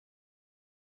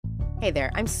Hey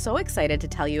there, I'm so excited to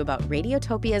tell you about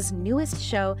Radiotopia's newest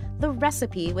show, The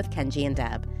Recipe with Kenji and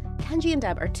Deb. Kenji and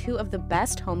Deb are two of the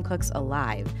best home cooks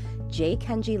alive. J.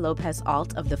 Kenji Lopez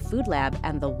Alt of The Food Lab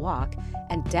and The Walk,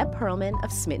 and Deb Perlman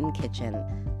of Smitten Kitchen.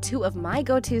 Two of my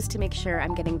go-tos to make sure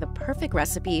I'm getting the perfect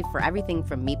recipe for everything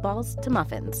from meatballs to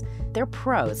muffins. They're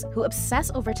pros who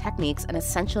obsess over techniques and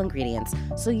essential ingredients,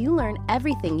 so you learn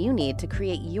everything you need to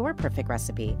create your perfect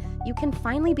recipe. You can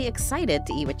finally be excited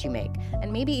to eat what you make,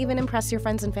 and maybe even impress your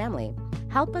friends and family.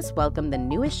 Help us welcome the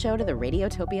newest show to the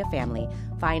Radiotopia family.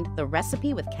 Find The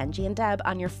Recipe with Kenji and Deb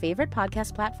on your favorite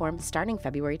podcast platform starting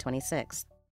February 26th.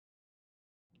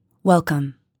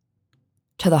 Welcome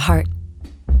to The Heart.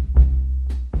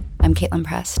 I'm Caitlin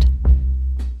Prest.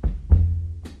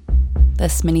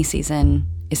 This mini-season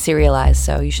is serialized,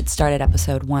 so you should start at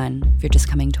episode 1 if you're just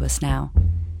coming to us now.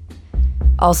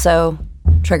 Also,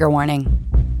 trigger warning.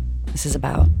 This is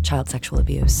about child sexual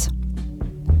abuse.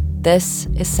 This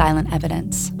is Silent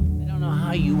Evidence. I don't know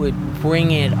how you would bring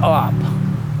it up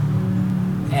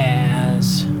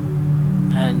as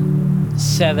a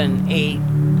 7, 8,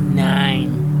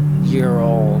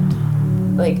 9-year-old.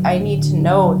 Like, I need to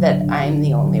know that I'm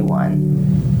the only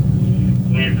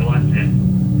one. Liz,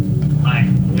 listen. I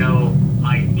have no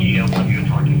idea what you're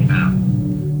talking about.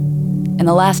 In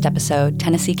the last episode,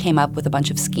 Tennessee came up with a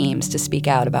bunch of schemes to speak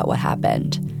out about what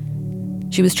happened.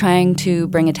 She was trying to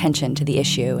bring attention to the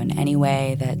issue in any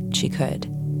way that she could.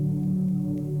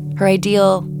 Her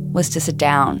ideal was to sit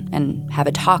down and have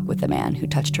a talk with the man who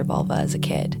touched her vulva as a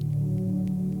kid.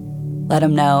 Let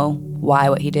him know why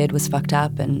what he did was fucked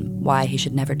up and why he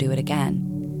should never do it again.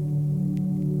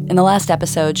 In the last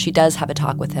episode, she does have a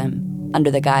talk with him under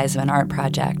the guise of an art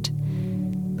project,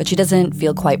 but she doesn't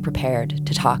feel quite prepared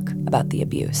to talk about the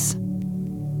abuse.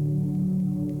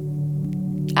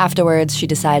 Afterwards, she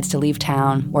decides to leave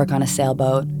town, work on a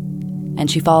sailboat, and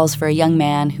she falls for a young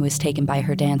man who is taken by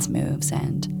her dance moves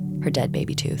and her dead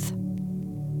baby tooth.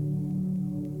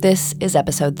 This is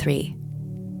episode 3,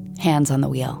 Hands on the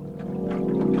Wheel.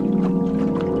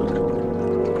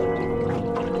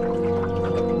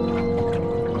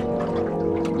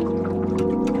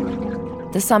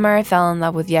 The summer I fell in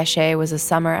love with Yeshe was a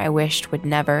summer I wished would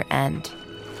never end.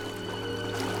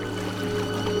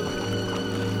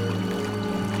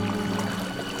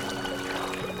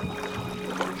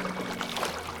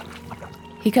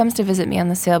 He comes to visit me on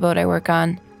the sailboat I work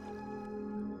on.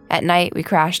 At night, we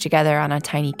crash together on a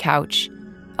tiny couch,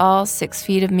 all 6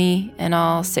 feet of me and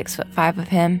all 6'5" of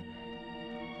him,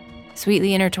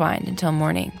 sweetly intertwined until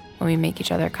morning when we make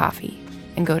each other coffee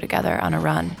and go together on a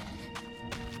run.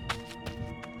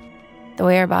 The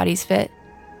way our bodies fit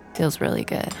feels really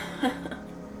good.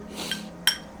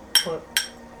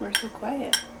 We're so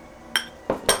quiet.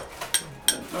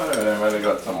 Alright, I might have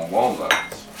got some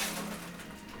walnuts.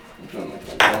 I'm doing like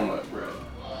a walnut bread.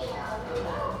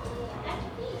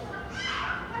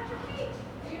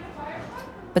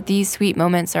 But these sweet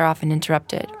moments are often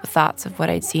interrupted with thoughts of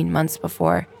what I'd seen months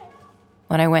before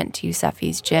when I went to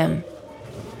Yusefi's gym.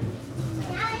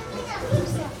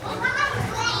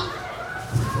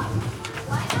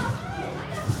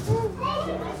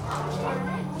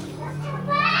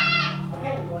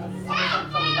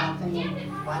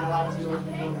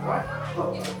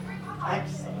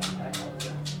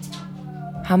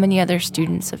 How many other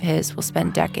students of his will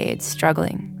spend decades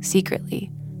struggling secretly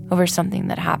over something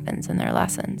that happens in their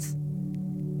lessons?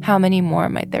 How many more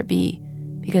might there be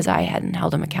because I hadn't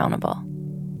held him accountable?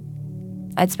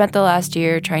 I'd spent the last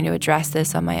year trying to address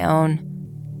this on my own.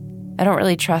 I don't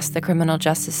really trust the criminal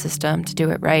justice system to do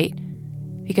it right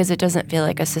because it doesn't feel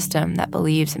like a system that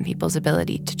believes in people's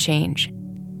ability to change.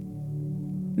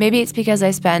 Maybe it's because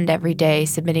I spend every day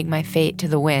submitting my fate to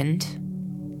the wind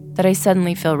that I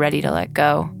suddenly feel ready to let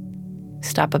go,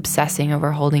 stop obsessing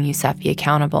over holding Yusefi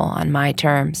accountable on my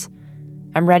terms.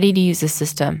 I'm ready to use a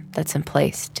system that's in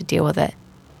place to deal with it.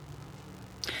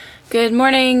 Good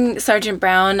morning, Sergeant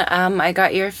Brown. I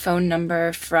got your phone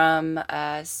number from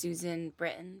Susan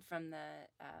Britton from the...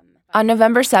 On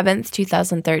November 7th,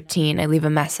 2013, I leave a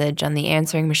message on the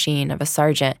answering machine of a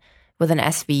sergeant with an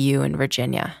SVU in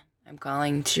Virginia. I'm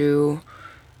calling to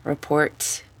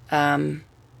report a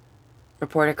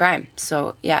crime.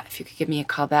 So, yeah, if you could give me a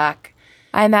call back.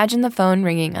 I imagine the phone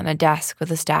ringing on a desk with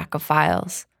a stack of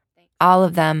files, all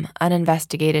of them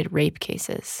uninvestigated rape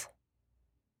cases.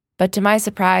 But to my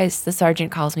surprise, the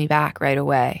sergeant calls me back right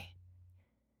away.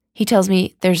 He tells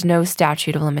me there's no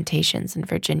statute of limitations in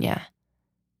Virginia.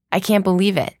 I can't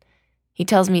believe it. He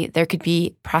tells me there could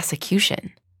be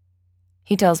prosecution.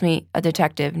 He tells me a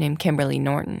detective named Kimberly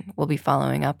Norton will be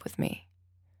following up with me.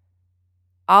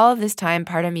 All of this time,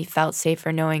 part of me felt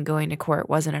safer knowing going to court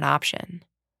wasn't an option.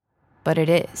 But it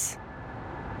is.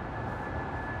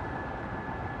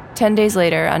 10 days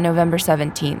later, on November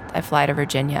 17th, I fly to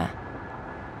Virginia.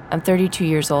 I'm 32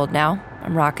 years old now.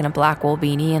 I'm rocking a black wool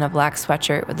beanie and a black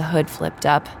sweatshirt with the hood flipped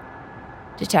up.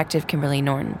 Detective Kimberly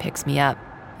Norton picks me up,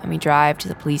 and we drive to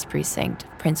the police precinct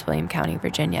of Prince William County,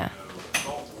 Virginia.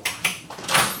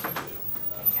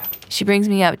 She brings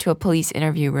me up to a police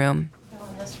interview room.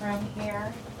 In this room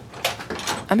here.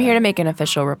 I'm here to make an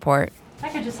official report. I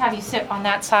could just have you sit on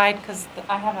that side because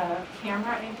I have a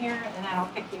camera in here and then I'll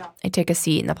pick you up. I take a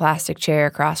seat in the plastic chair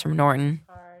across from Norton.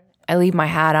 I leave my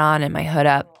hat on and my hood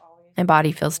up. My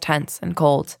body feels tense and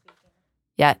cold.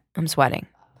 Yet, I'm sweating.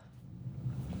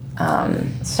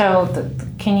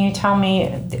 Can you tell me,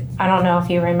 I don't know if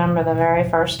you remember the very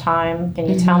first time, can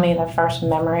you tell me the first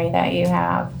memory that you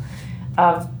have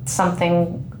of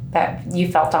something that you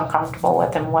felt uncomfortable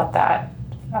with and what that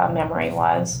memory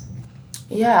was?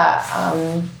 Yeah.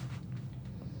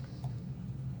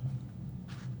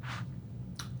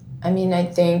 I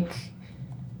think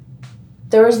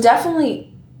there was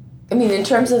definitely, in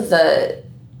terms of the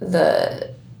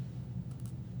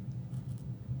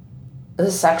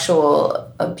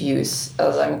sexual abuse,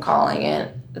 as I'm calling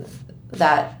it,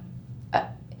 that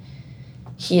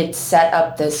he had set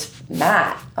up this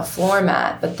mat, a floor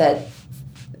mat, but that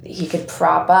he could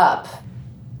prop up.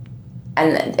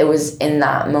 And it was in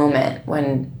that moment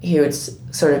when he would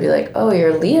sort of be like, oh,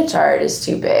 your leotard is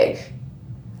too big.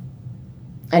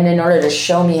 And in order to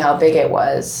show me how big it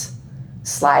was,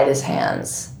 slide his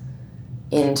hands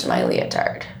into my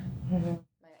leotard. Mm-hmm.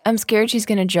 I'm scared she's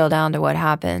going to drill down to what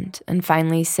happened and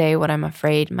finally say what I'm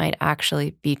afraid might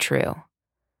actually be true.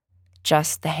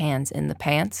 Just the hands in the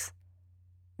pants?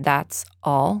 That's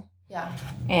all? Yeah.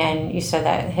 And you said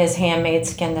that his hand made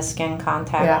skin-to-skin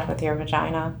contact with your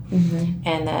vagina. Mm-hmm.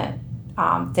 And that,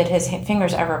 did his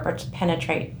fingers ever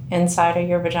penetrate inside of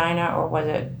your vagina or was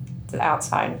it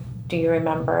outside? Do you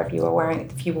remember if you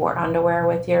wore underwear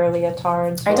with your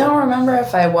leotards? I don't remember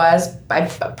if I was. I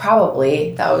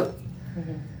probably. That would...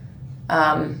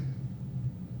 Mm-hmm.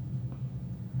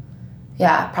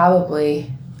 Yeah,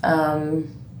 probably. And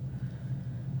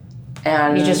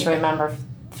you just remember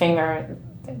finger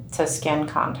to skin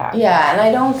contact. Yeah, and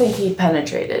I don't think he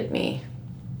penetrated me.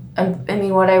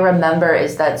 What I remember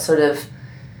is that sort of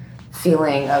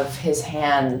feeling of his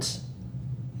hand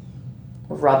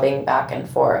rubbing back and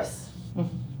forth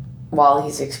while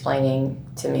he's explaining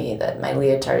to me that my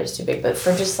leotard is too big, but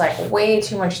for just way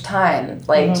too much time.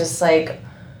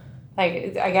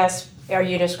 I guess, are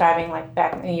you describing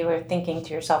back, you were thinking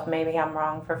to yourself, maybe I'm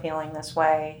wrong for feeling this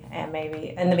way, and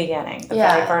maybe in the beginning, the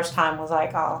very first time was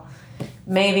oh,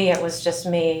 maybe it was just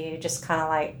me. You just kind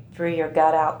of threw your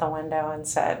gut out the window and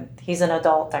said, he's an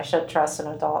adult, I should trust an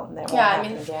adult, and then it won't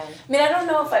happen again. I don't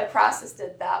know if I processed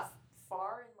it that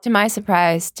far. To my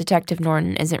surprise, Detective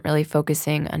Norton isn't really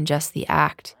focusing on just the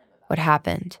act, what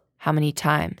happened, how many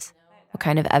times, what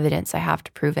kind of evidence I have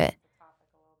to prove it.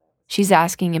 She's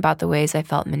asking about the ways I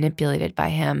felt manipulated by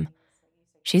him.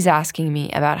 She's asking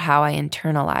me about how I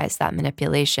internalized that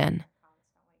manipulation.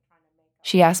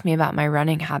 She asked me about my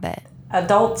running habit.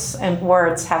 Adults and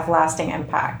words have lasting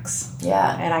impacts.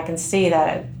 Yeah. And I can see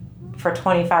that for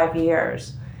 25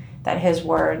 years, that his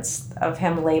words of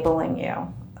him labeling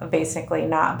you, of basically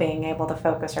not being able to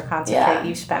focus or concentrate,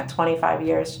 you spent 25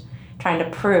 years trying to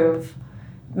prove,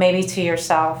 maybe to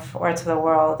yourself or to the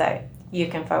world, that you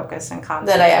can focus and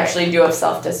concentrate. That I actually do have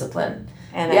self-discipline.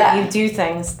 And that you do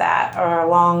things that are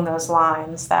along those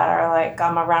lines that are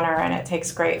I'm a runner and it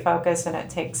takes great focus and it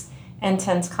takes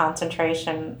intense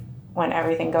concentration when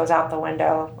everything goes out the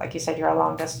window. Like you said, you're a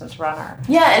long-distance runner.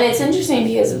 Yeah, and it's interesting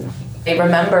because I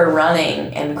remember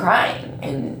running and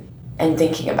crying and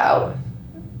thinking about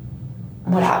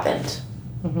what happened.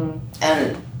 Mm-hmm.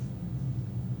 And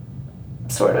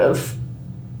sort of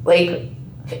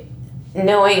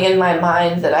knowing in my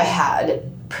mind that I had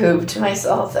proved to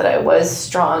myself that I was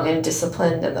strong and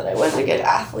disciplined and that I was a good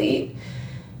athlete,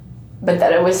 but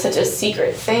that it was such a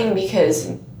secret thing because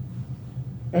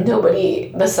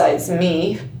nobody besides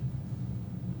me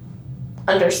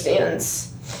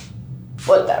understands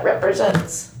what that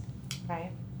represents.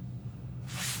 Right.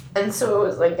 And so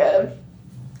it was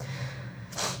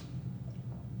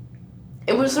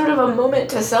it was sort of a moment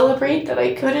to celebrate that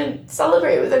I couldn't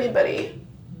celebrate with anybody.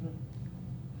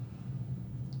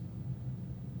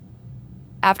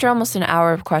 After almost an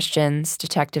hour of questions,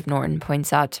 Detective Norton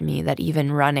points out to me that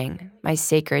even running, my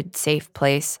sacred, safe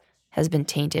place, has been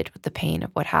tainted with the pain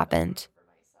of what happened.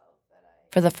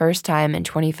 For the first time in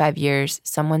 25 years,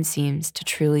 someone seems to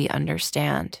truly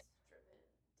understand.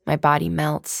 My body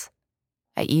melts.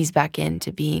 I ease back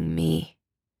into being me.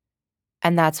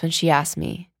 And that's when she asked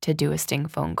me to do a sting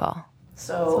phone call.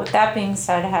 So with that being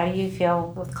said, how do you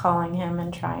feel with calling him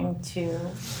and trying to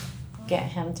get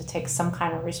him to take some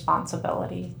kind of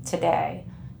responsibility today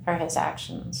for his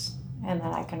actions? And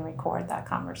then I can record that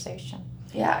conversation.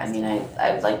 Yeah, I mean,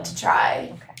 I would like to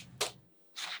try. Okay.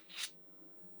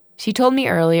 She told me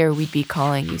earlier we'd be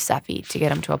calling Yusefi to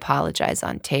get him to apologize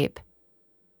on tape.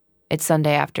 It's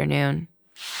Sunday afternoon.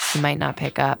 He might not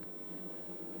pick up.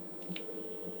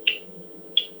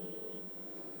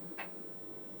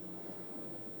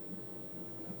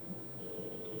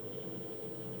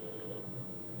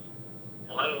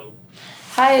 Hello?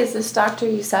 Hi, is this Dr.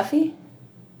 Yusefi?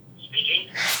 Speaking?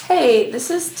 Hey,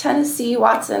 this is Tennessee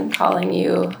Watson calling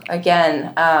you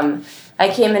again. I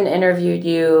came and interviewed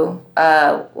you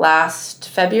last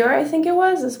February, I think it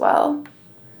was, as well.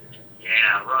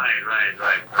 Yeah,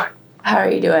 right. How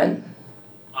are you doing?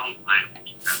 I'm fine.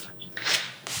 Thank you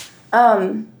very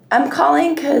much. I'm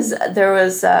calling because there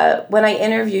was, when I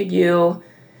interviewed you,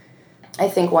 I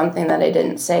think one thing that I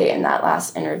didn't say in that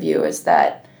last interview is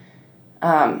that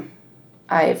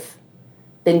I've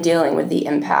been dealing with the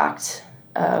impact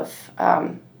of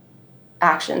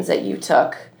actions that you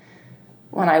took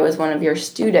when I was one of your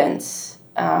students,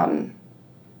 and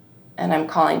I'm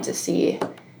calling to see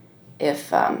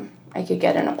if I could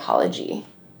get an apology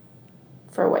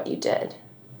for what you did.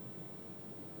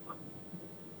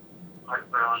 I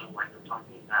don't know what you're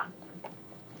talking about.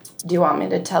 Do you want me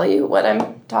to tell you what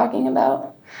I'm talking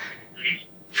about? Please?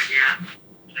 Yeah,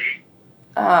 please?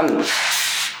 Um,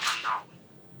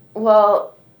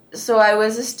 well, so I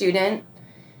was a student,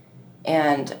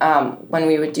 and when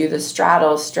we would do the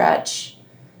straddle stretch,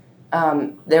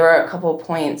 there were a couple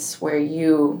points where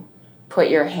you put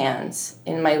your hands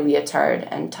in my leotard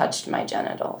and touched my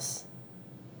genitals.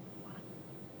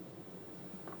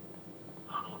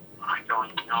 I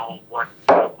don't know what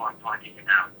you're talking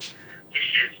about. This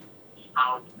is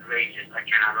outrageous. I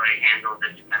cannot really handle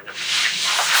this kind of thing.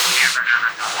 Never ever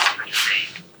done such a thing.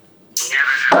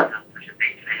 Never ever done such a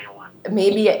thing to anyone.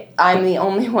 Maybe I'm the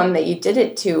only one that you did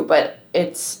it to, but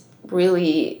it's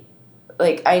really,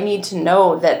 like, I need to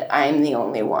know that I'm the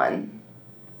only one.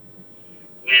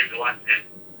 Ms. Watson,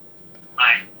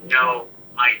 I have no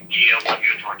idea what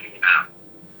you're talking about.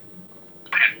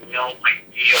 I have no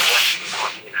idea what you're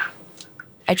talking about.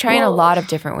 I try in a lot of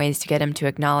different ways to get him to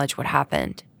acknowledge what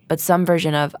happened, but some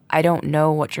version of "I don't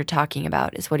know what you're talking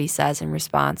about" is what he says in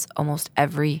response almost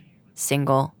every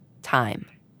single time.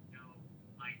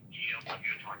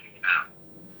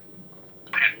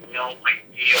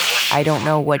 I don't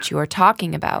know what you are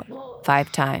talking about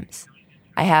 5 times.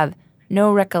 I have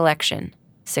no recollection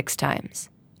 6 times.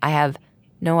 I have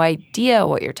no idea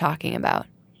what you're talking about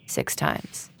 6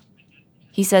 times.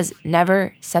 He says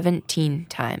never 17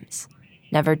 times.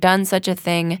 Never done such a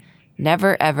thing,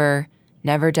 never ever,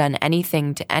 never done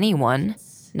anything to anyone,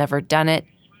 never done it,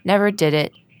 never did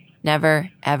it,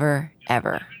 never, ever,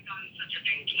 ever. I've never done such a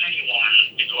thing to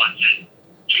anyone, Ms. Watson.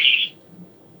 Please.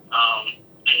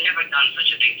 I've never done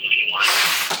such a thing to anyone.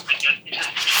 I just, it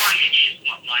totally is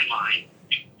my mind.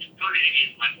 It totally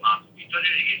is my philosophy. It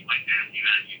totally is my family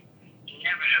value.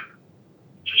 Never ever.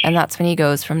 Please. And that's when he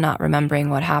goes from not remembering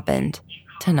what happened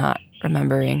to not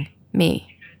remembering me.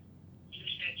 You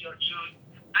said your truth.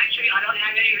 Actually, I don't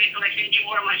have any recollection. You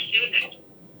were my student.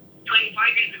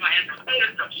 25 years ago, I had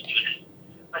hundreds of students.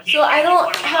 But So I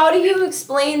don't, how do you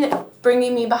explain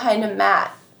bringing me behind a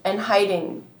mat and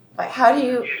hiding? Like, how do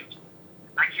you...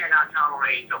 I cannot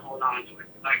tolerate to hold on to it.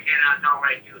 I cannot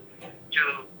tolerate to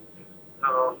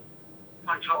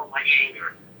control my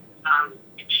anger. I'm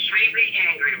extremely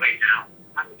angry right now.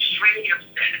 I'm extremely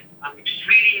upset. I'm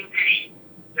extremely in pain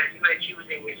that you're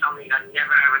accusing me of something I've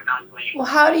never ever done to anyone.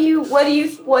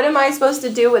 Well, what am I supposed to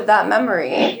do with that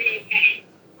memory? I'm in pain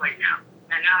right now.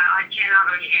 And I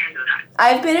cannot really handle that.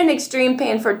 I've been in extreme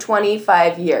pain for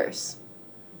 25 years.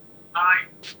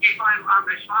 If I'm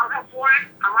responsible for it,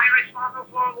 am I responsible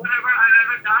for whatever I've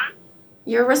ever done?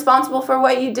 You're responsible for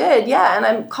what you did, yeah, and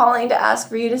I'm calling to ask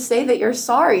for you to say that you're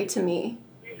sorry to me.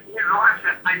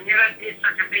 I never did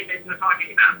such a thing that you're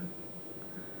talking about.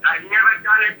 I've never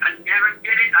done it. I never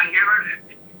did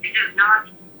it. It is not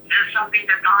something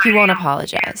that I... He won't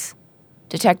apologize.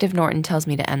 Detective Norton tells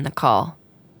me to end the call.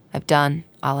 I've done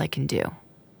all I can do.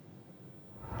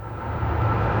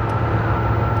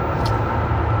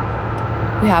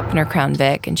 We hop in her Crown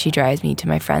Vic, and she drives me to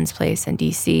my friend's place in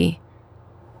D.C.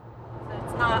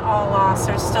 It's not all lost.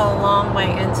 There's still a long way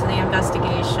into the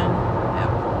investigation.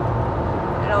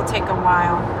 It'll take a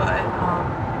while, but...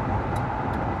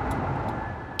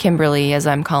 Kimberly, as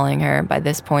I'm calling her by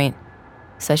this point,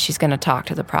 says she's going to talk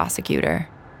to the prosecutor,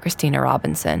 Christina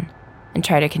Robinson, and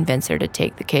try to convince her to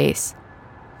take the case.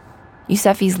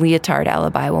 Yusefi's leotard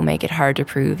alibi will make it hard to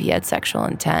prove he had sexual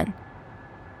intent.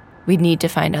 We'd need to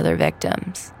find other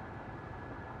victims.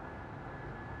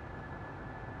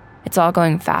 It's all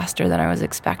going faster than I was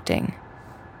expecting.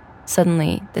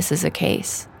 Suddenly, this is a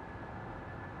case.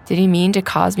 Did he mean to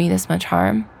cause me this much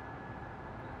harm?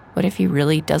 What if he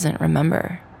really doesn't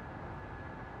remember?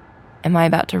 Am I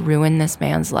about to ruin this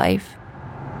man's life?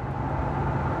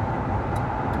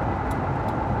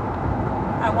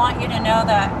 I want you to know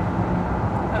that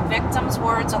a victim's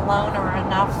words alone are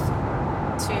enough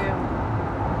to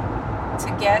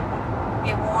get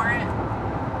a warrant,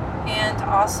 and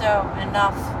also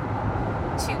enough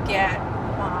to get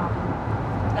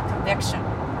a conviction.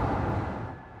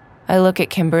 I look at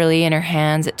Kimberly and her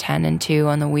hands at 10 and 2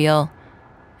 on the wheel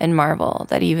and marvel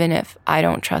that even if I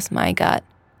don't trust my gut,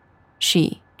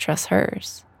 she trusts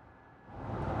hers.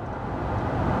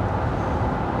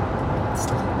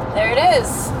 There it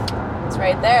is. It's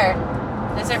right there.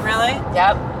 Is it really?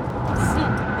 Yep.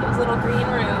 Those little green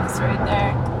roofs right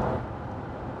there.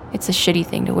 It's a shitty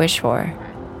thing to wish for,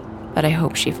 but I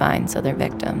hope she finds other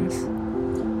victims.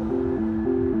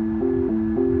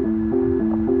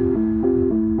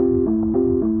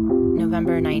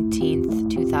 November 19th,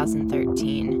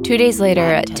 2013. 2 days later,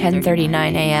 at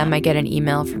 10:39 a.m., I get an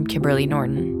email from Kimberly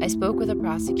Norton. I spoke with a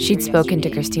prosecutor. She'd spoken to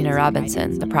Christina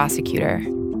Robinson, the prosecutor.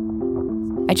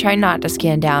 I try not to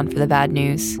scan down for the bad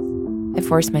news. I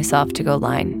force myself to go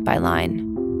line by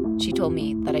line. She told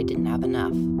me that I didn't have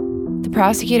enough. The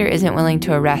prosecutor isn't willing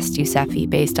to arrest Yusefi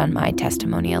based on my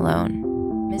testimony alone.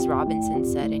 Ms. Robinson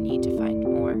said I need to find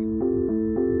more.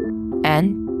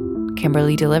 And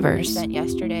Kimberly delivers. I spent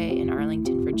yesterday in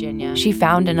Arlington, Virginia. She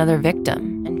found another victim.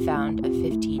 And found a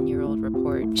 15-year-old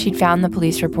report. She'd found the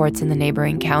police reports in the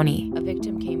neighboring county. A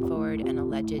victim came forward and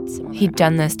alleged similar. He'd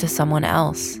done this to someone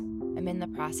else. I'm in the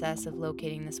process of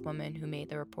locating this woman who made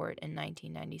the report in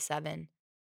 1997.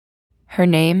 Her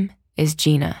name is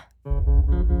Gina.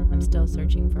 I'm still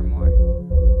searching for more.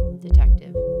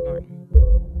 Detective Norton.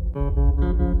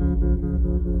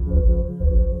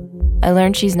 I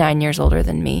learned she's 9 years older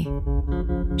than me.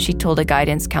 She told a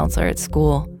guidance counselor at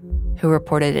school, who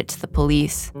reported it to the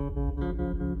police.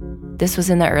 This was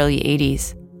in the early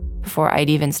 80s, before I'd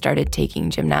even started taking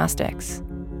gymnastics.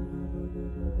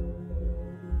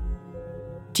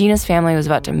 Gina's family was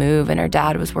about to move, and her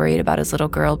dad was worried about his little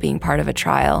girl being part of a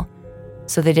trial,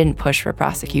 so they didn't push for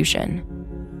prosecution.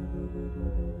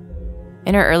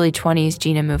 In her early 20s,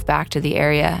 Gina moved back to the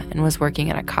area and was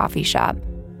working at a coffee shop.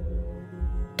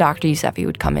 Dr. Yusefi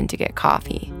would come in to get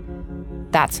coffee.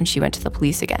 That's when she went to the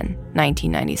police again,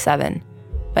 1997.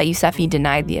 But Yusefi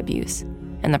denied the abuse,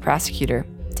 and the prosecutor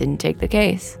didn't take the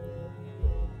case.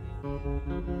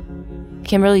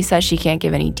 Kimberly says she can't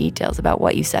give any details about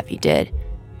what Yusefi did,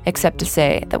 except to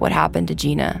say that what happened to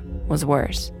Gina was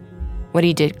worse. What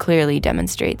he did clearly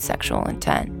demonstrates sexual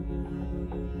intent.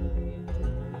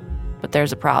 But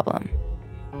there's a problem.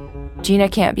 Gina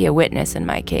can't be a witness in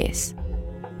my case.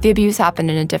 The abuse happened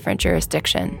in a different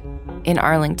jurisdiction, in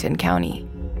Arlington County.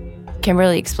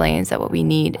 Kimberly explains that what we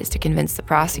need is to convince the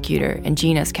prosecutor in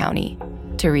Gina's county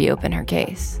to reopen her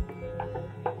case.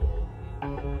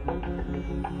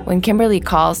 When Kimberly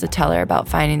calls to tell her about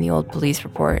finding the old police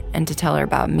report and to tell her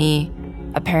about me,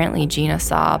 apparently Gina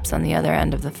sobs on the other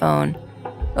end of the phone,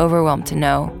 overwhelmed to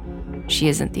know she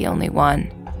isn't the only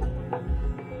one.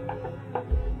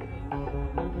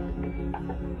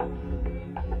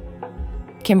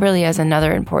 Kimberly has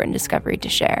another important discovery to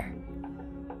share.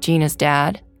 Gina's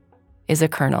dad is a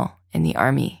colonel in the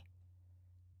Army.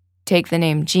 Take the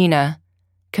name Gina,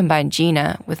 combine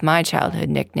Gina with my childhood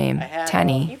nickname,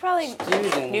 Tenny. You probably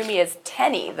knew me as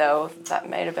Tenny, though. That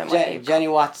might have been what you... Jenny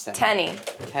Watson. Tenny.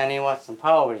 Tenny Watson,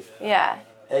 probably. Yeah.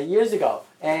 Years ago.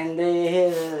 And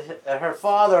her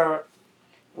father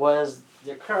was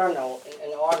the colonel,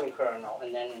 an Army colonel,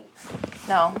 and then...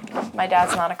 No, my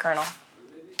dad's not a colonel.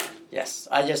 Yes,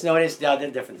 I just noticed they're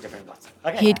different ones.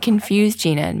 Okay. He'd confused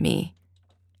Gina and me.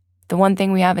 The one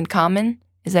thing we have in common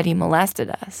is that he molested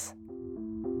us.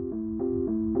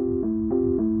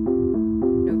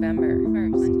 November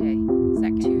 1st, Monday,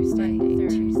 2nd, Tuesday, 3rd,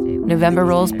 Tuesday. November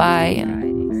rolls by,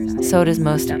 and so does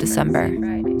most of December.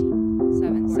 Friday,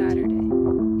 7th, Saturday,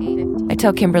 8th. I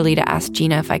tell Kimberly to ask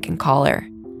Gina if I can call her.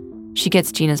 She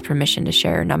gets Gina's permission to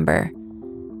share her number,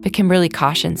 but Kimberly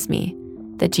cautions me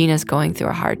that Gina's going through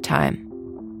a hard time.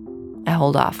 I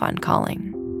hold off on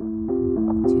calling.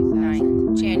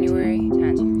 9th, January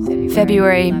 10th,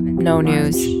 February, 11th, no March,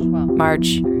 news. 12th,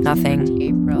 March,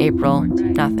 nothing. April,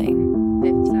 nothing.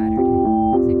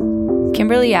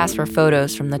 Kimberly asked for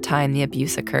photos from the time the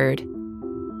abuse occurred.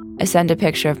 I send a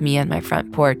picture of me on my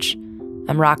front porch.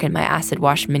 I'm rocking my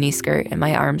acid-wash miniskirt and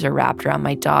my arms are wrapped around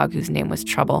my dog whose name was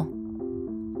Trouble.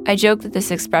 I joke that this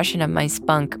expression of my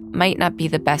spunk might not be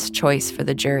the best choice for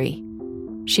the jury.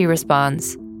 She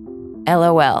responds,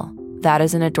 LOL, that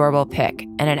is an adorable pic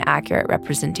and an accurate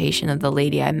representation of the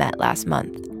lady I met last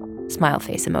month. Smile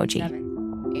face emoji.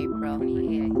 April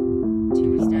 28th,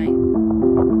 Tuesday,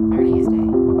 30th,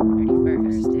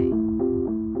 31st,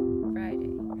 Friday.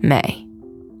 May.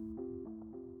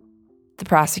 The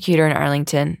prosecutor in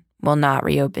Arlington will not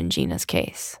reopen Gina's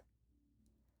case.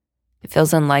 It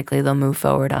feels unlikely they'll move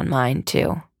forward on mine,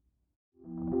 too.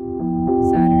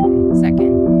 Saturday,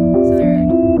 2nd, 3rd,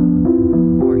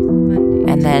 4th,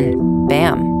 Monday. And then,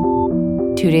 bam.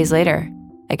 2 days later,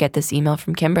 I get this email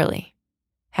from Kimberly.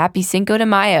 Happy Cinco de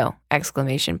Mayo! ! I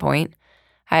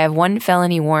have one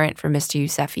felony warrant for Mr.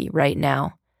 Yousefi right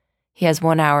now. He has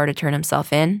 1 hour to turn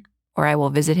himself in, or I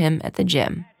will visit him at the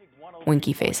gym.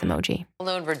 Winky face emoji.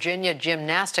 Well-known Virginia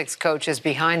gymnastics coach is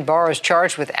behind bars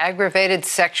charged with aggravated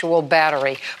sexual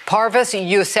battery. Parvis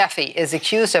Yousefi is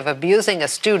accused of abusing a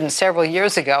student several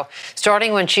years ago,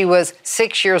 starting when she was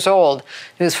 6 years old.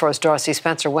 News 4's Darcy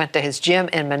Spencer went to his gym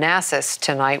in Manassas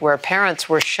tonight, where parents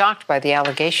were shocked by the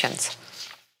allegations.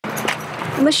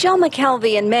 Michelle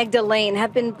McKelvey and Meg Delane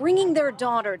have been bringing their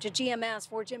daughter to GMS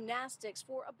for gymnastics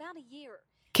for about a year.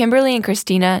 Kimberly and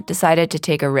Christina decided to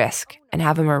take a risk and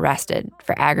have him arrested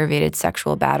for aggravated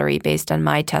sexual battery based on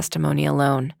my testimony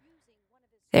alone.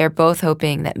 They are both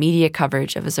hoping that media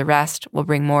coverage of his arrest will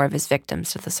bring more of his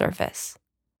victims to the surface.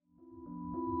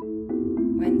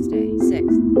 Wednesday,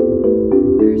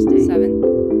 6th, Thursday,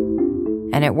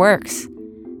 7th. And it works.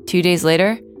 2 days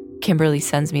later, Kimberly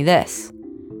sends me this.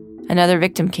 Another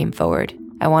victim came forward.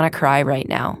 I want to cry right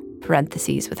now.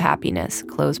 Parentheses with happiness,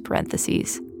 close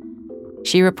parentheses.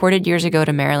 She reported years ago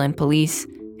to Maryland police,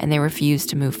 and they refused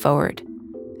to move forward.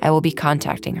 I will be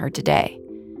contacting her today.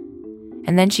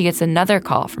 And then she gets another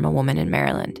call from a woman in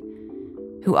Maryland,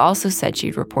 who also said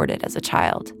she'd reported as a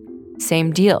child.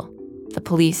 Same deal. The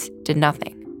police did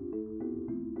nothing.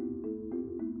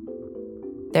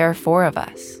 There are 4 of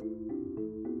us.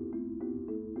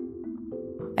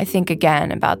 I think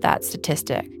again about that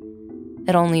statistic,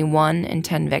 that only 1 in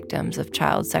 10 victims of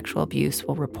child sexual abuse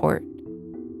will report.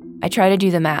 I try to do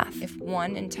the math. If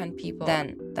 1 in 10 people,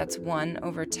 then that's 1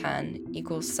 over 10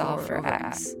 equals solve for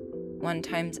x. 1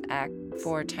 times x,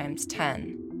 4 times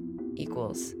 10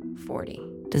 equals 40.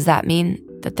 Does that mean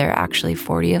that there are actually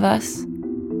 40 of us?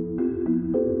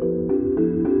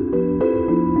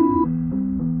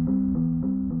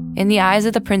 In the eyes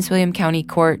of the Prince William County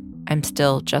Court, I'm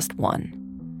still just 1.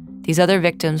 These other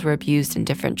victims were abused in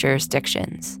different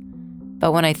jurisdictions.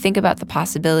 But when I think about the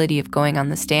possibility of going on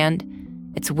the stand,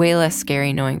 it's way less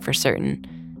scary knowing for certain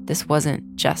this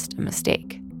wasn't just a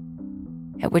mistake.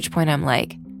 At which point I'm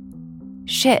like,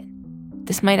 shit,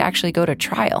 this might actually go to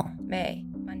trial. May,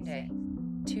 Monday,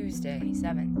 Tuesday,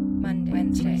 7th, Monday,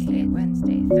 Wednesday,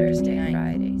 Wednesday, Thursday,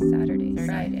 Friday, Saturday,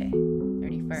 Friday,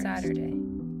 31st, Saturday,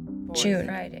 4th, June.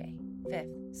 Friday,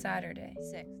 5th, Saturday,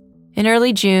 6th. In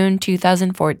early June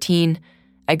 2014,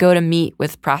 I go to meet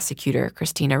with prosecutor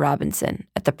Christina Robinson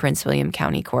at the Prince William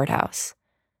County Courthouse.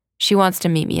 She wants to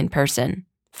meet me in person,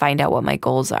 find out what my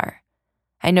goals are.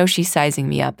 I know she's sizing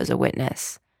me up as a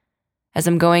witness. As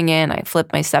I'm going in, I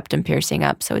flip my septum piercing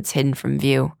up so it's hidden from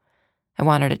view. I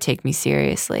want her to take me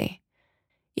seriously.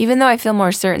 Even though I feel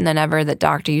more certain than ever that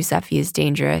Dr. Yousefi is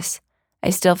dangerous, I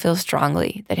still feel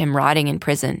strongly that him rotting in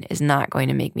prison is not going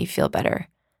to make me feel better.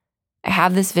 I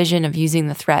have this vision of using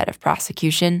the threat of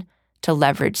prosecution to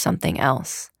leverage something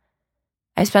else.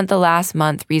 I spent the last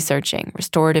month researching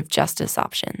restorative justice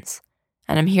options,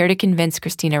 and I'm here to convince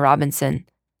Christina Robinson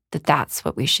that that's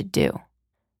what we should do.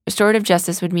 Restorative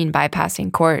justice would mean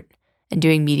bypassing court and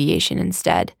doing mediation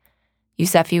instead.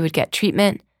 Yousefi would get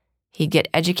treatment, he'd get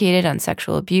educated on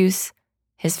sexual abuse,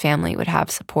 his family would have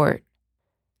support.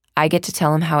 I get to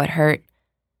tell him how it hurt,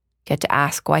 get to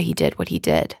ask why he did what he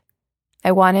did.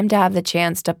 I want him to have the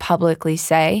chance to publicly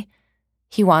say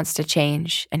he wants to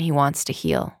change and he wants to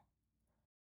heal.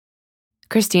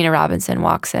 Christina Robinson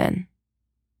walks in.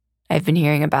 I've been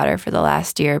hearing about her for the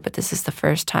last year, but this is the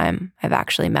first time I've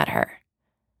actually met her.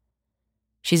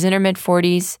 She's in her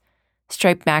mid-40s,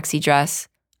 striped maxi dress,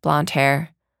 blonde hair,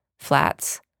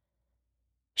 flats.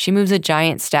 She moves a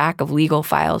giant stack of legal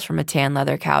files from a tan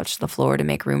leather couch to the floor to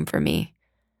make room for me.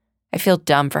 I feel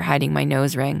dumb for hiding my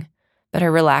nose ring, but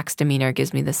her relaxed demeanor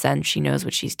gives me the sense she knows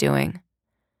what she's doing.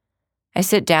 I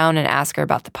sit down and ask her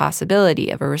about the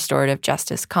possibility of a restorative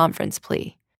justice conference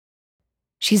plea.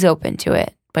 She's open to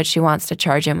it, but she wants to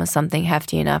charge him with something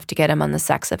hefty enough to get him on the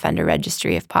sex offender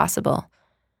registry if possible.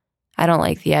 I don't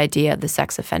like the idea of the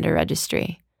sex offender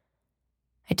registry.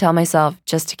 I tell myself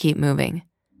just to keep moving,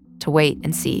 to wait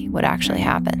and see what actually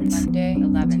happens. Monday,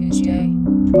 11, Tuesday,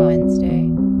 12, Wednesday,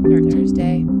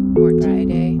 Thursday, 14,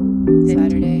 Friday,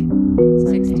 Saturday,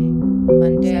 Sunday,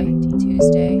 Monday, 17,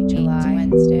 Tuesday, July,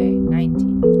 Wednesday,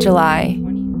 19, July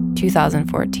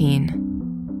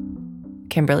 2014.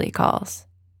 Kimberly calls.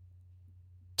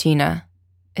 Gina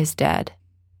is dead.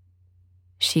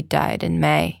 She died in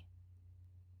May.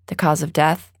 The cause of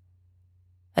death?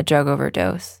 A drug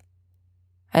overdose.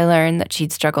 I learned that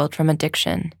she'd struggled from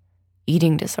addiction,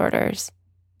 eating disorders,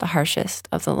 the harshest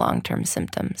of the long-term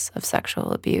symptoms of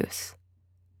sexual abuse.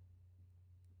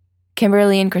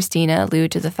 Kimberly and Christina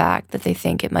allude to the fact that they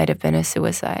think it might have been a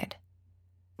suicide.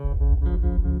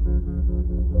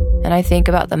 And I think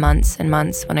about the months and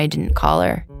months when I didn't call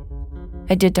her.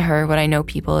 I did to her what I know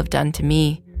people have done to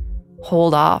me,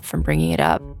 hold off from bringing it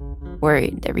up,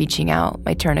 worried that reaching out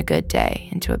might turn a good day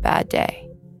into a bad day.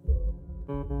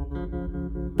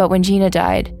 But when Gina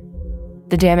died,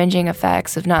 the damaging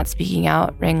effects of not speaking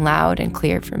out rang loud and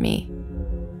clear for me.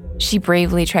 She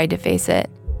bravely tried to face it,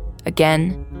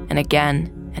 again and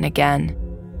again and again,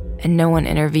 and no one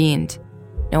intervened.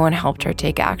 No one helped her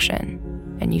take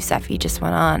action, and Youssefi just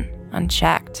went on,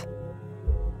 unchecked.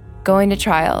 Going to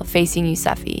trial, facing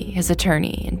Youssefi, his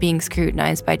attorney, and being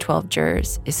scrutinized by 12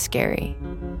 jurors is scary.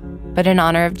 But in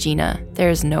honor of Gina,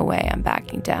 there is no way I'm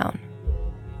backing down.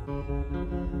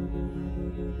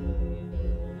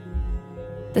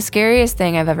 The scariest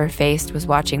thing I've ever faced was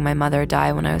watching my mother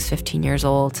die when I was 15 years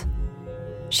old.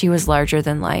 She was larger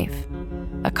than life,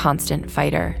 a constant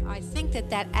fighter. I think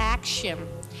that action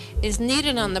is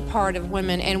needed on the part of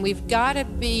women, and we've got to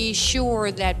be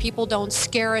sure that people don't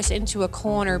scare us into a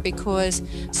corner because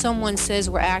someone says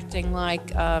we're acting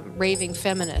like raving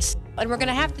feminists. And we're going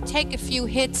to have to take a few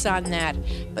hits on that,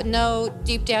 but know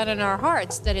deep down in our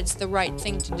hearts that it's the right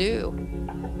thing to do.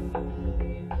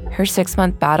 Her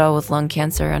 6-month battle with lung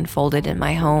cancer unfolded in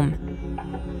my home.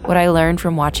 What I learned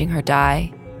from watching her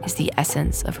die is the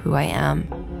essence of who I am.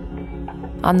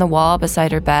 On the wall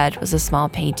beside her bed was a small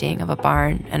painting of a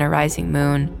barn and a rising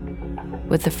moon,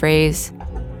 with the phrase,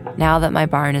 "Now that my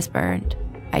barn is burned,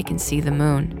 I can see the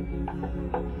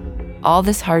moon." All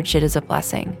this hardship is a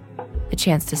blessing, a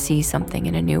chance to see something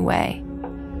in a new way,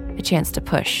 a chance to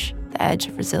push the edge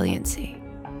of resiliency.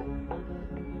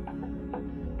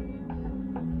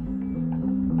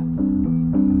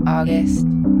 August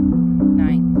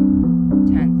 9th,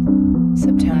 10th,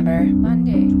 September,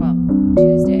 Monday, 12th,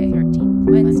 Tuesday, 13th,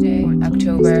 Wednesday, 14th,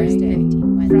 October, 15th,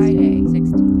 Friday,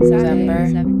 16th, November,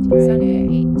 17th, Sunday,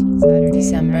 18th, Saturday,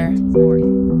 December, 4th,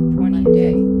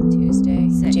 20th, Tuesday,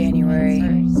 6th, January,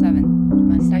 7th,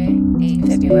 Monday, 8th,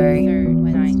 February, 3rd,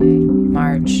 Wednesday,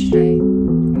 March,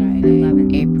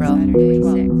 11th, April, Saturday,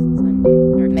 6th,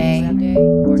 Sunday, May,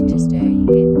 14th, Tuesday,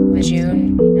 8th,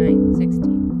 June, 29th,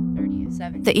 16th.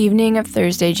 The evening of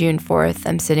Thursday, June 4th,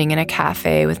 I'm sitting in a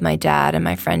cafe with my dad and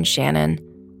my friend Shannon.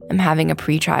 I'm having a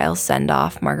pre-trial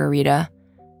send-off margarita.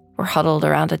 We're huddled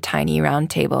around a tiny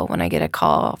round table when I get a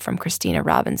call from Christina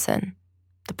Robinson,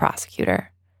 the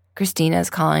prosecutor. Christina is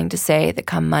calling to say that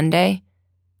come Monday,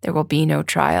 there will be no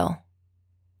trial.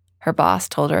 Her boss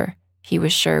told her he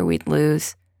was sure we'd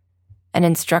lose and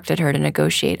instructed her to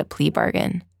negotiate a plea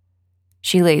bargain.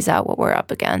 She lays out what we're up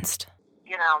against.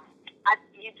 You know,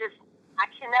 I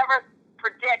can never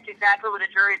predict exactly what a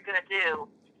jury is going to do,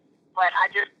 but I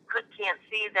just can't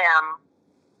see them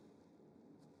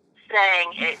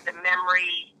saying the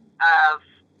memory of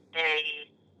a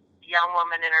young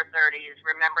woman in her 30s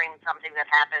remembering something that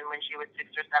happened when she was 6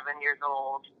 or 7 years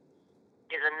old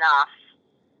is enough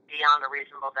beyond a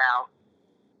reasonable doubt,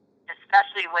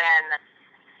 especially when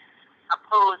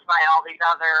opposed by all these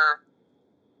other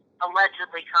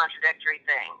allegedly contradictory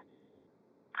things.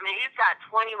 I mean, you've got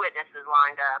 20 witnesses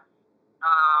lined up.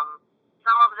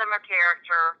 Some of them are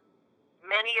character.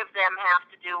 Many of them have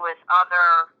to do with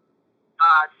other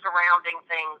surrounding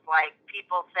things, like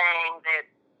people saying that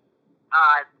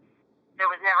there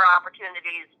was never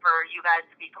opportunities for you guys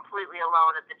to be completely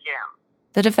alone at the gym.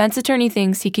 The defense attorney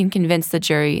thinks he can convince the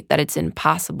jury that it's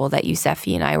impossible that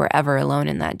Youssefi and I were ever alone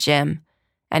in that gym,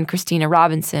 and Christina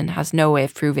Robinson has no way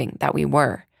of proving that we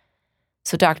were.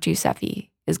 So Dr. Youssefi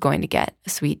is going to get a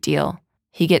sweet deal.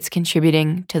 He gets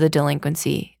contributing to the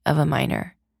delinquency of a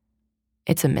minor.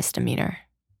 It's a misdemeanor.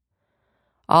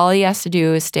 All he has to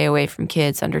do is stay away from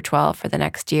kids under 12 for the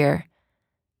next year.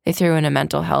 They threw in a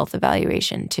mental health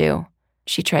evaluation, too.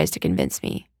 She tries to convince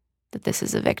me that this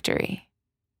is a victory.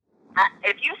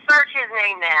 If you search his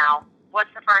name now, what's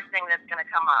the first thing that's going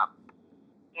to come up?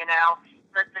 You know,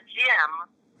 the gym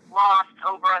lost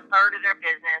over a third of their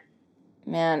business.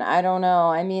 Man, I don't know.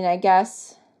 I mean, I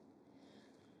guess,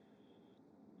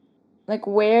 like,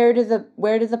 where did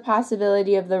the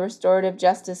possibility of the restorative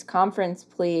justice conference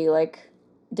plea, like,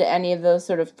 do any of those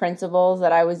sort of principles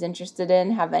that I was interested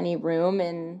in have any room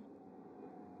in?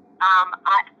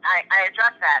 I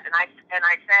addressed that, and I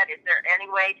said, is there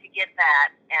any way to get that?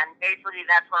 And basically,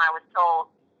 that's when I was told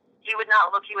he would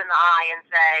not look you in the eye and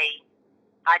say,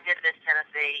 I did this,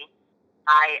 Tennessee.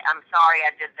 I'm sorry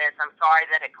I did this. I'm sorry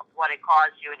that what it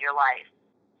caused you in your life.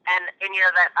 And you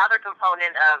know, that other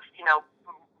component of, you know,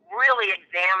 really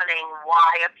examining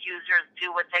why abusers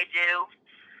do what they do.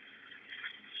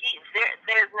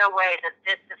 There's no way that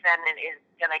this defendant is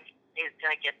gonna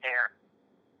get there.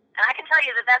 And I can tell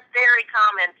you that that's very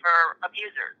common for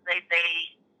abusers. They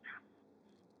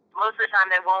most of the time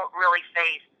they won't really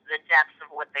face the depths of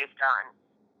what they've done.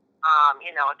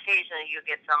 You know, occasionally you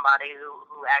get somebody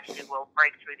who actually will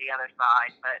break through the other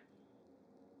side, but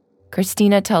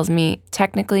Christina tells me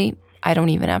technically I don't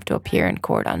even have to appear in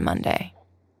court on Monday.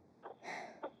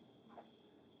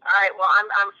 All right. Well,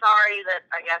 I'm sorry that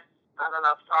I guess I don't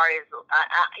know. Sorry is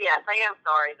yes, I am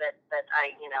sorry that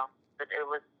I that it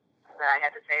was that I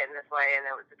had to say it in this way, and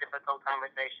it was a difficult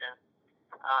conversation.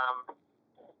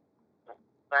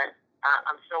 But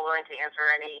I'm still willing to answer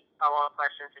any follow-up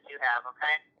questions that you have.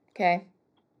 Okay. Okay.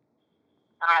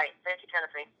 All right. Thank you,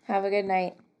 Tennessee. Have a good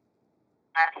night.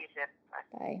 You too. Bye.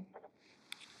 Bye.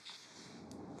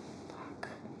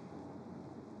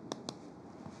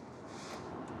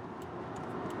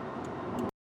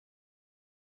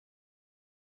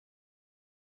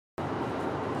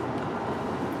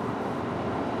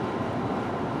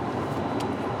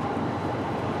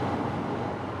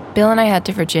 Bill and I head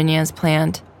to Virginia as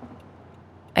planned.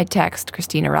 I text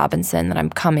Christina Robinson that I'm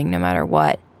coming no matter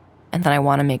what, and that I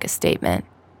want to make a statement.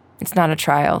 It's not a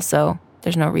trial, so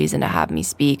there's no reason to have me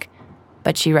speak,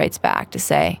 but she writes back to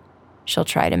say she'll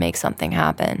try to make something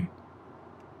happen.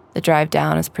 The drive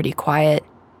down is pretty quiet.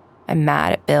 I'm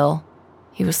mad at Bill.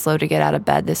 He was slow to get out of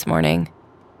bed this morning.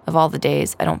 Of all the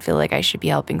days, I don't feel like I should be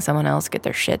helping someone else get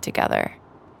their shit together.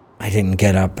 I didn't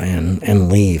get up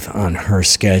and leave on her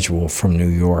schedule from New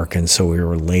York, and so we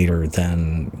were later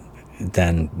than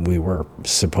we were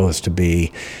supposed to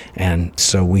be. And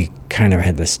so we kind of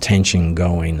had this tension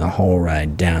going the whole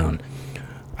ride down.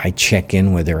 I check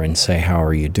in with her and say, how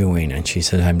are you doing? And she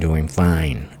says, I'm doing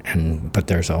fine. But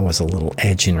there's always a little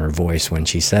edge in her voice when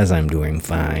she says I'm doing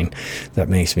fine that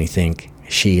makes me think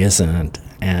she isn't.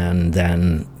 And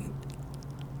then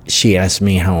she asked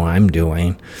me how I'm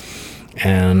doing.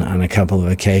 And on a couple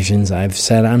of occasions, I've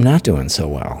said I'm not doing so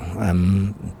well.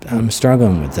 I'm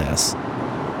struggling with this.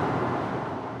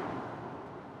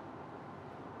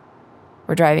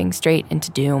 We're driving straight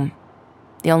into doom.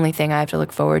 The only thing I have to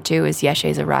look forward to is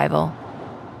Yeshe's arrival.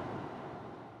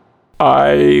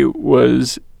 I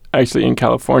was actually in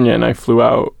California, and I flew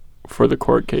out for the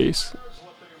court case.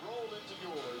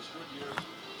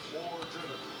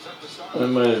 I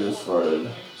might have just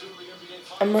farted.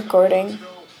 I'm recording.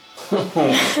 I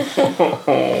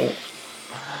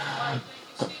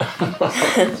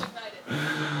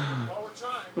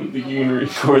think you can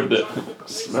record the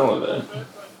smell of that.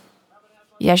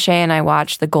 Yeshe and I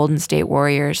watched the Golden State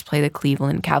Warriors play the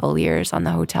Cleveland Cavaliers on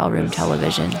the hotel room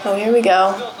television. Oh, here we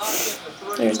go.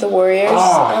 There's the Warriors.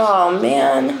 Oh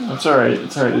man. It's alright.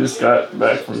 I just got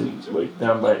back from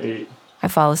down by 8. I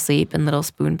fall asleep in little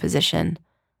spoon position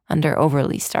under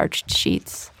overly starched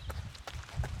sheets.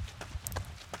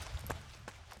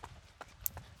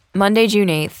 Monday, June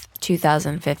 8th,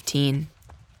 2015.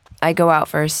 I go out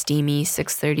for a steamy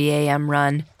 6:30 a.m.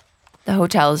 run. The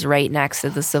hotel is right next to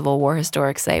the Civil War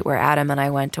historic site where Adam and I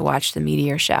went to watch the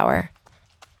meteor shower.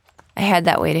 I head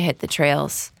that way to hit the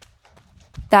trails.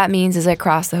 That means as I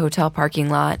cross the hotel parking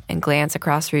lot and glance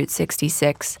across Route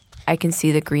 66, I can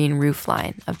see the green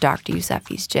roofline of Dr.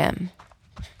 Youssefi's gym.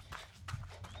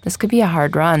 This could be a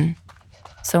hard run.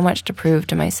 So much to prove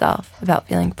to myself about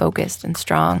feeling focused and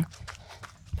strong.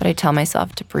 But I tell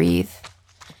myself to breathe.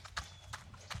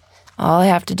 All I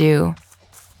have to do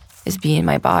is be in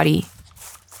my body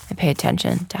and pay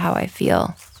attention to how I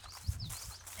feel.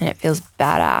 And it feels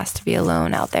badass to be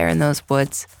alone out there in those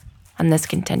woods on this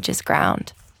contentious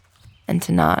ground and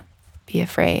to not be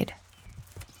afraid.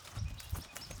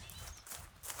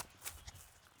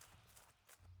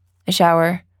 I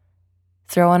shower,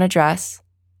 throw on a dress,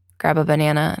 grab a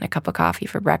banana and a cup of coffee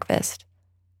for breakfast,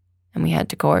 and we head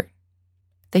to court.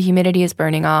 The humidity is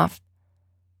burning off.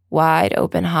 Wide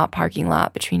open hot parking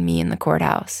lot between me and the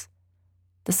courthouse.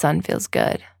 The sun feels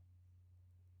good.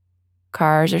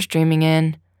 Cars are streaming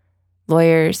in,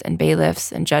 lawyers and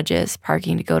bailiffs and judges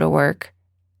parking to go to work,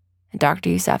 and Dr.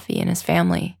 Yousefi and his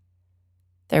family.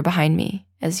 They're behind me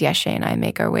as Yeshe and I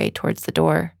make our way towards the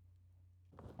door.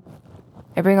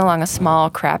 I bring along a small,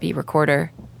 crappy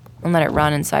recorder and let it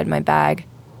run inside my bag.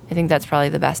 I think that's probably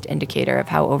the best indicator of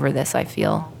how over this I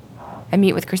feel. I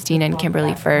meet with Christina and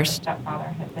Kimberly first.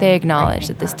 They acknowledge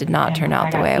that this did not turn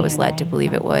out the way I was led to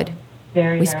believe it would.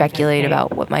 We speculate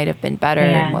about what might have been better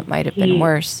and what might have been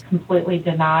worse. He completely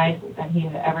denied that he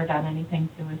had ever done anything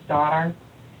to his daughter.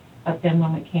 But then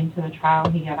when it came to the trial,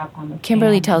 he got up on the stand.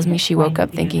 Kimberly tells me she woke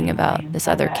up thinking about this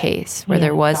other case where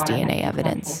there was DNA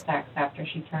evidence.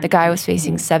 The guy was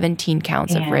facing 17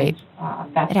 counts of rape.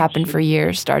 It happened for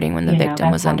years, starting when the victim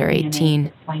was under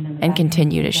 18 and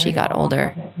continued as she got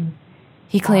older.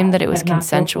 He claimed that it was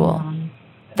consensual.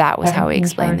 That was how he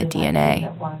explained the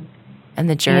DNA. And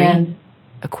the jury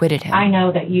acquitted him. I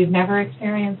know that you've never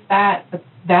experienced that, but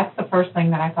that's the first thing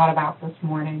that I thought about this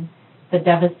morning. The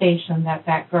devastation that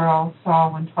that girl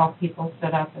saw when 12 people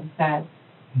stood up and said,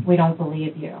 "We don't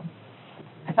believe you."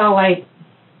 I felt like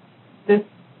this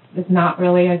is not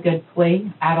really a good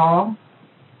plea at all,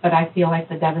 but I feel like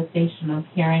the devastation of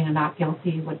hearing a not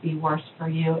guilty would be worse for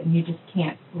you, and you just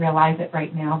can't realize it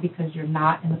right now because you're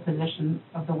not in the position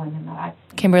of the women that I've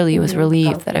seen. Kimberly was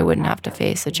relieved that I wouldn't have to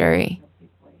face a jury,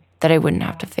 that I wouldn't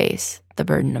have to face the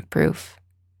burden of proof.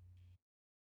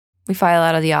 We file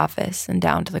out of the office and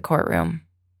down to the courtroom.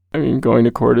 I mean, going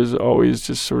to court is always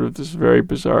just sort of this very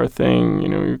bizarre thing. You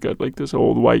know, you've got like this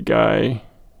old white guy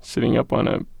sitting up on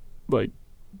a, like,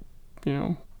 you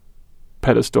know,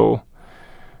 pedestal,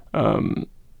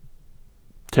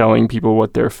 telling people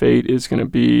what their fate is going to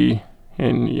be.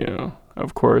 And, you know,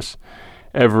 of course,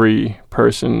 every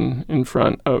person in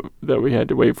front of that we had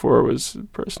to wait for was a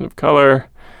person of color,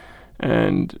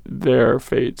 and their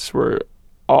fates were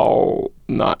all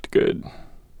not good.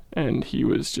 And he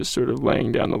was just sort of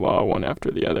laying down the law one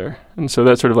after the other. And so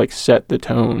that sort of like set the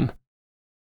tone.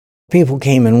 People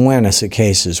came and went as the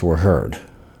cases were heard.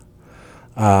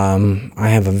 I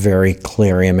have a very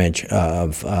clear image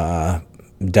of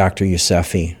Dr.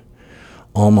 Yousefi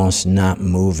almost not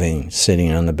moving,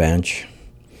 sitting on the bench,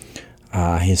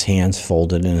 his hands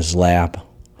folded in his lap,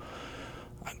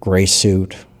 a gray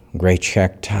suit, gray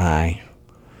check tie,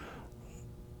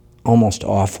 almost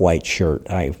off-white shirt.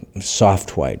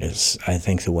 Soft white is, I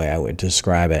think, the way I would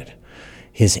describe it.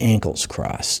 His ankles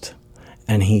crossed,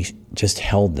 and he just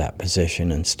held that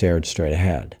position and stared straight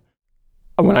ahead.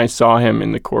 When I saw him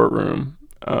in the courtroom,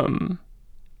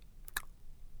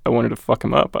 I wanted to fuck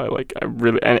him up.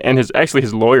 And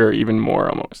his lawyer even more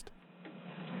almost.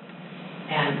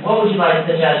 And what would you like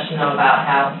the judge to know about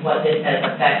how this has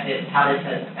affected your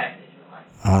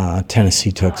life?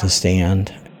 Tennessee took the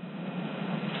stand.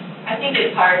 I think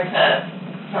it's hard to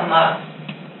sum up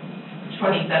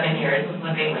 27 years of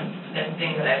living with this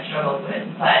thing that I've struggled with,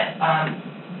 but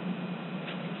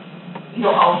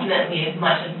ultimately, as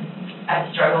much as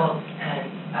I've struggled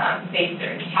and faced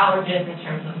certain challenges in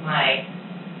terms of my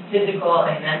physical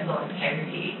and mental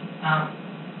integrity,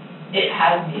 it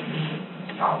has made me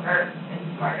stronger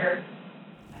and smarter.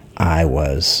 I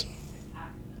was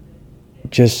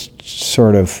just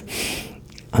sort of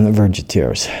on the verge of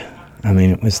tears. I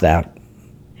mean, it was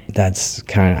that's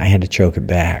kind of, I had to choke it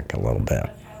back a little bit,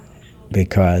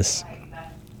 because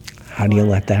how do you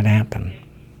let that happen?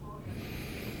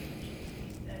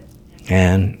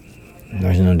 And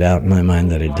there's no doubt in my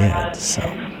mind that it did, so.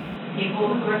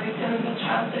 People who are victims of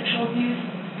child sexual abuse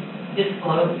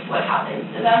disclose what happens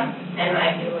to them, and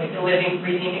I feel like a living,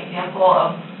 breathing example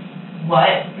of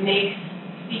what makes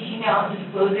speaking out and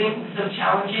disclosing so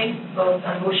challenging, both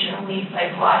emotionally,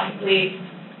 psychologically,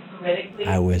 politically.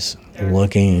 I was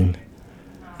looking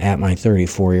at my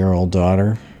 34-year-old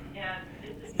daughter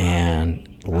and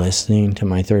listening to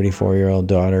my 34-year-old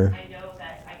daughter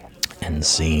and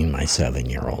seeing my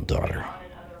 7-year-old daughter.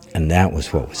 And that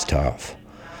was what was tough,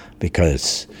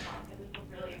 because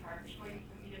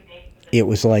it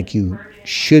was like you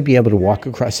should be able to walk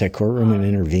across that courtroom and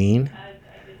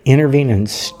intervene and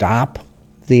stop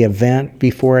the event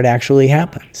before it actually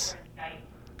happens.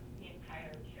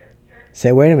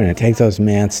 Say, wait a minute, take those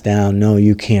mats down. No,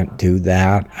 you can't do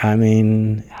that. I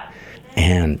mean,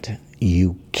 and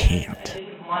you can't. I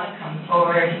didn't want to come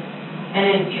forward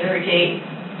and interrogate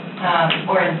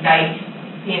or indict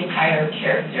the entire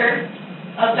character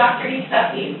of Dr.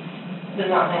 Yousefi. It was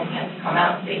not my intent to come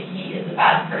out and say he is a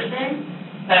bad person,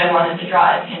 but I wanted to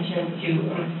draw attention to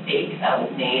a mistake that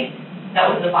was made that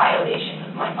was a violation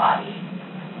of my body.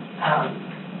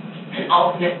 And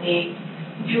ultimately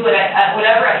do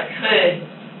whatever I could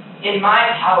in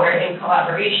my power in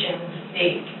collaboration with the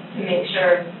state to make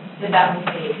sure that that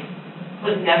mistake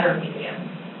was never made again.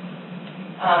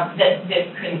 That this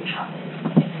couldn't happen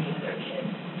to any other kid.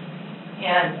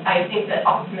 And I think that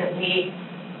ultimately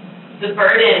the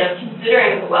burden of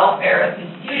considering the welfare of the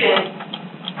student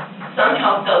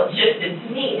somehow felt shifted to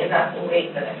me, and that's the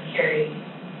weight that I've carried,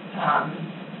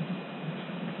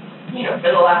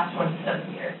 for the last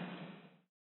 27 years.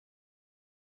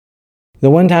 The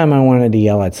one time I wanted to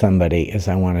yell at somebody is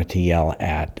I wanted to yell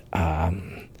at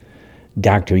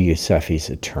Dr. Yousefi's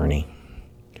attorney.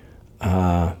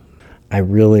 I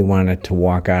really wanted to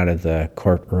walk out of the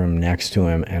courtroom next to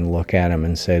him and look at him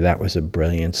and say that was a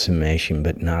brilliant summation,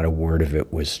 but not a word of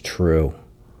it was true.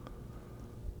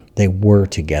 They were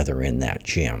together in that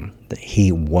gym. He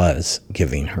was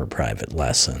giving her private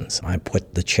lessons. I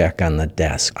put the check on the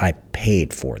desk. I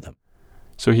paid for them.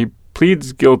 So he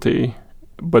pleads guilty,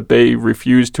 but they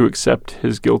refuse to accept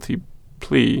his guilty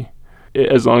plea.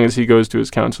 As long as he goes to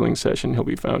his counseling session, he'll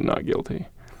be found not guilty.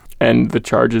 And the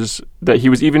charges that he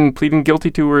was even pleading guilty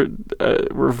to were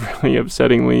really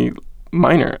upsettingly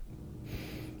minor.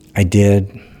 I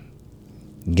did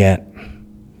get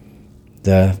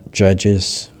the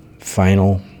judge's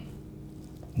final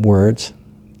words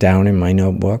down in my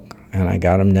notebook, and I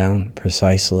got them down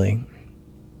precisely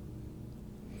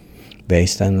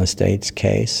based on the state's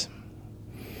case.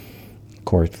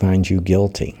 Court finds you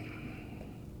guilty.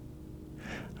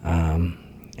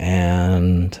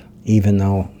 And even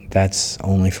though that's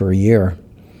only for a year.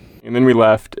 And then we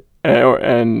left,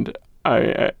 and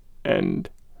I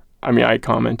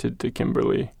commented to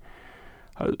Kimberly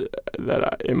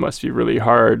that it must be really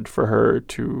hard for her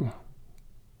to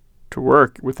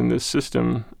work within this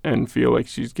system and feel like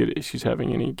she's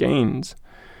having any gains.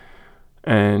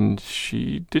 And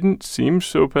she didn't seem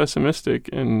so pessimistic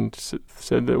and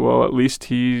said that, well, at least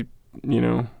he,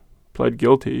 pled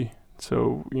guilty.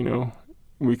 So,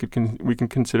 we can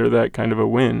consider that kind of a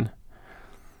win.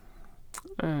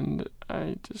 And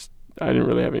I didn't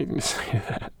really have anything to say to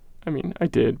that. I mean, I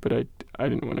did, but I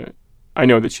didn't want to. I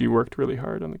know that she worked really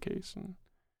hard on the case.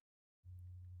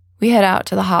 We head out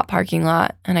to the hot parking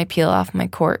lot, and I peel off my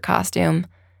court costume,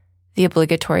 the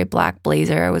obligatory black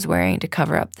blazer I was wearing to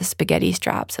cover up the spaghetti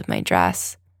straps of my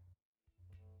dress.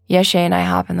 Yeshe and I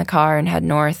hop in the car and head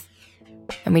north,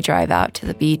 and we drive out to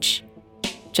the beach,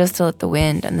 just to let the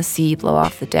wind and the sea blow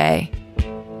off the day.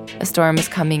 A storm is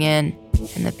coming in,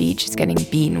 and the beach is getting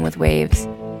beaten with waves,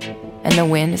 and the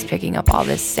wind is picking up all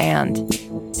this sand,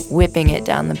 whipping it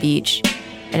down the beach,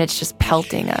 and it's just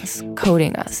pelting us,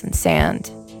 coating us in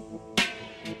sand.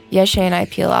 Yeshe and I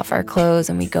peel off our clothes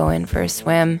and we go in for a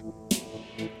swim,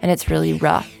 and it's really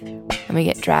rough, and we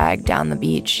get dragged down the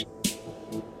beach.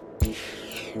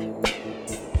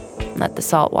 Let the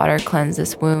salt water cleanse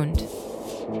this wound.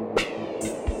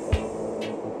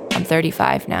 I'm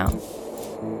 35 now.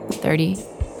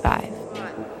 35.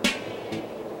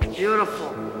 Beautiful.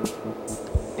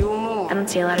 Do more. I don't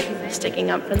see a lot of people sticking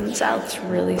up for themselves. It's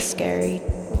really scary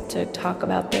to talk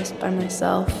about this by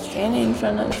myself. Standing in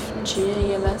front of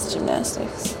GMS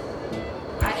Gymnastics.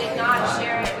 I did not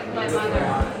share it with my mother.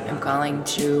 I'm calling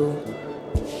to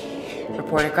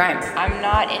report a crime. I'm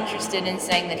not interested in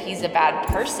saying that he's a bad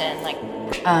person.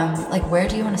 Where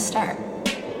do you want to start?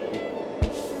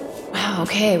 Wow,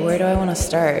 okay, where do I want to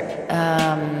start?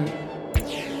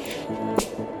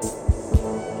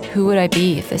 Who would I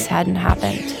be if this hadn't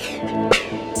happened?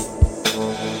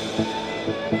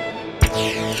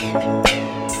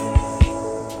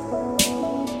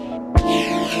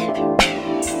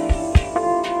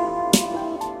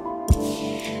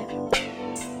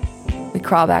 We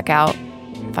crawl back out,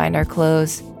 find our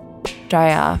clothes,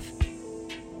 dry off,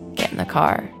 get in the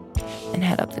car, and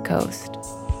head up the coast.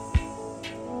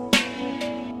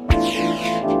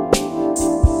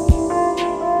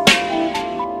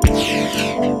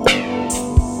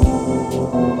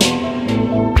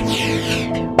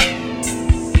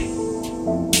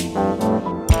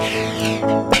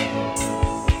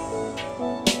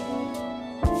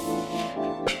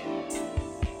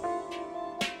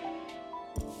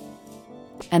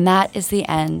 And that is the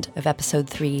end of episode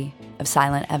 3 of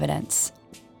Silent Evidence.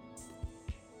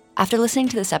 After listening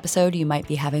to this episode, you might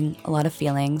be having a lot of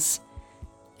feelings,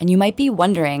 and you might be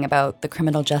wondering about the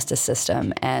criminal justice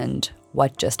system and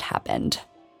what just happened.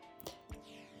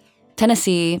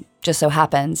 Tennessee, just so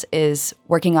happens, is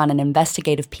working on an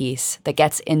investigative piece that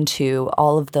gets into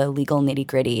all of the legal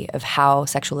nitty-gritty of how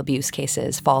sexual abuse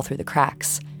cases fall through the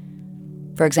cracks.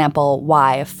 For example,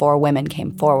 why, if 4 women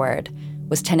came forward,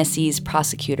 was Tennessee's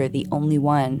prosecutor the only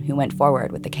one who went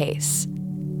forward with the case?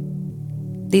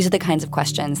 These are the kinds of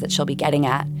questions that she'll be getting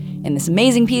at in this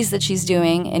amazing piece that she's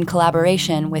doing in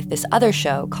collaboration with this other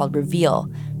show called Reveal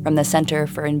from the Center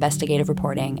for Investigative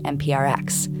Reporting,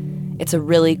 NPRX. It's a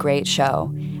really great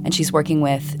show, and she's working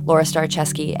with Laura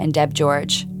Starcheski and Deb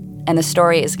George, and the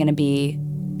story is going to be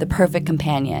the perfect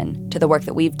companion to the work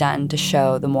that we've done to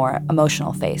show the more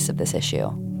emotional face of this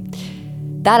issue.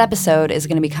 That episode is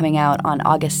going to be coming out on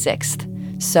August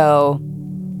 6th, so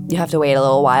you have to wait a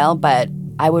little while, but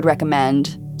I would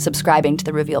recommend subscribing to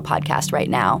the Reveal podcast right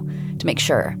now to make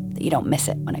sure that you don't miss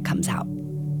it when it comes out.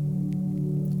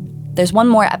 There's one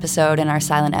more episode in our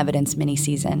Silent Evidence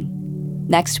mini-season.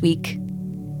 Next week,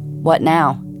 What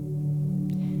Now?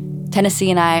 Tennessee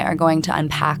and I are going to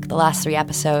unpack the last 3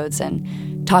 episodes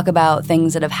and talk about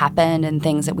things that have happened and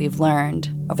things that we've learned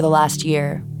over the last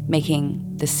year making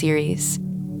this series.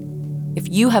 If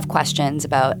you have questions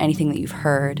about anything that you've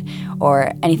heard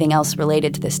or anything else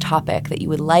related to this topic that you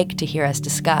would like to hear us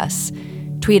discuss,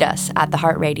 tweet us at The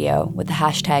Heart Radio with the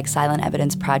hashtag Silent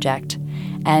Evidence Project,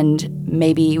 and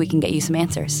maybe we can get you some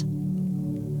answers.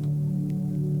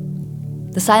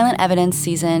 The Silent Evidence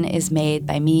season is made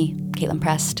by me, Caitlin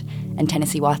Prest, and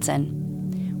Tennessee Watson.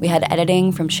 We had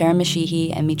editing from Sharon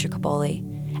Mashihi and Mitra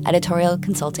Kaboli, editorial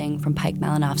consulting from Pike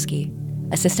Malinowski,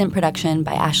 assistant production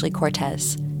by Ashley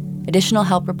Cortez, additional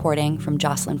help reporting from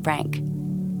Jocelyn Frank.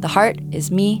 The Heart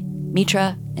is me,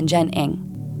 Mitra, and Jen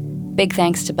Ng. Big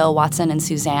thanks to Bill Watson and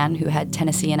Suzanne, who had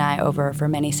Tennessee and I over for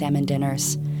many salmon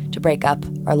dinners to break up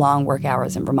our long work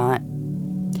hours in Vermont.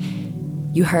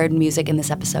 You heard music in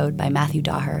this episode by Matthew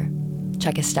Daher.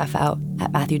 Check his stuff out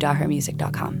at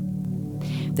matthewdahermusic.com.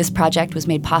 This project was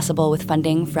made possible with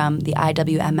funding from the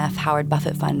IWMF Howard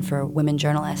Buffett Fund for Women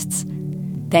Journalists.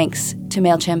 Thanks to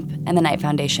MailChimp and the Knight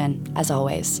Foundation, as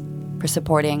always, for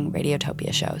supporting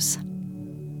Radiotopia shows.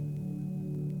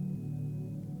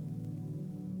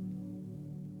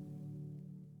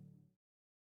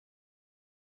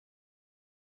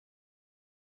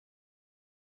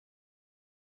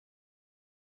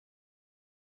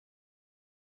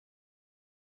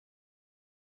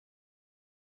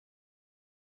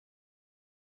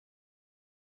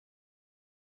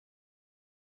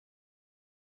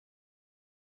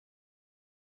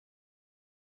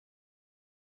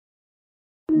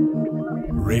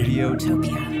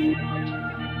 Radiotopia.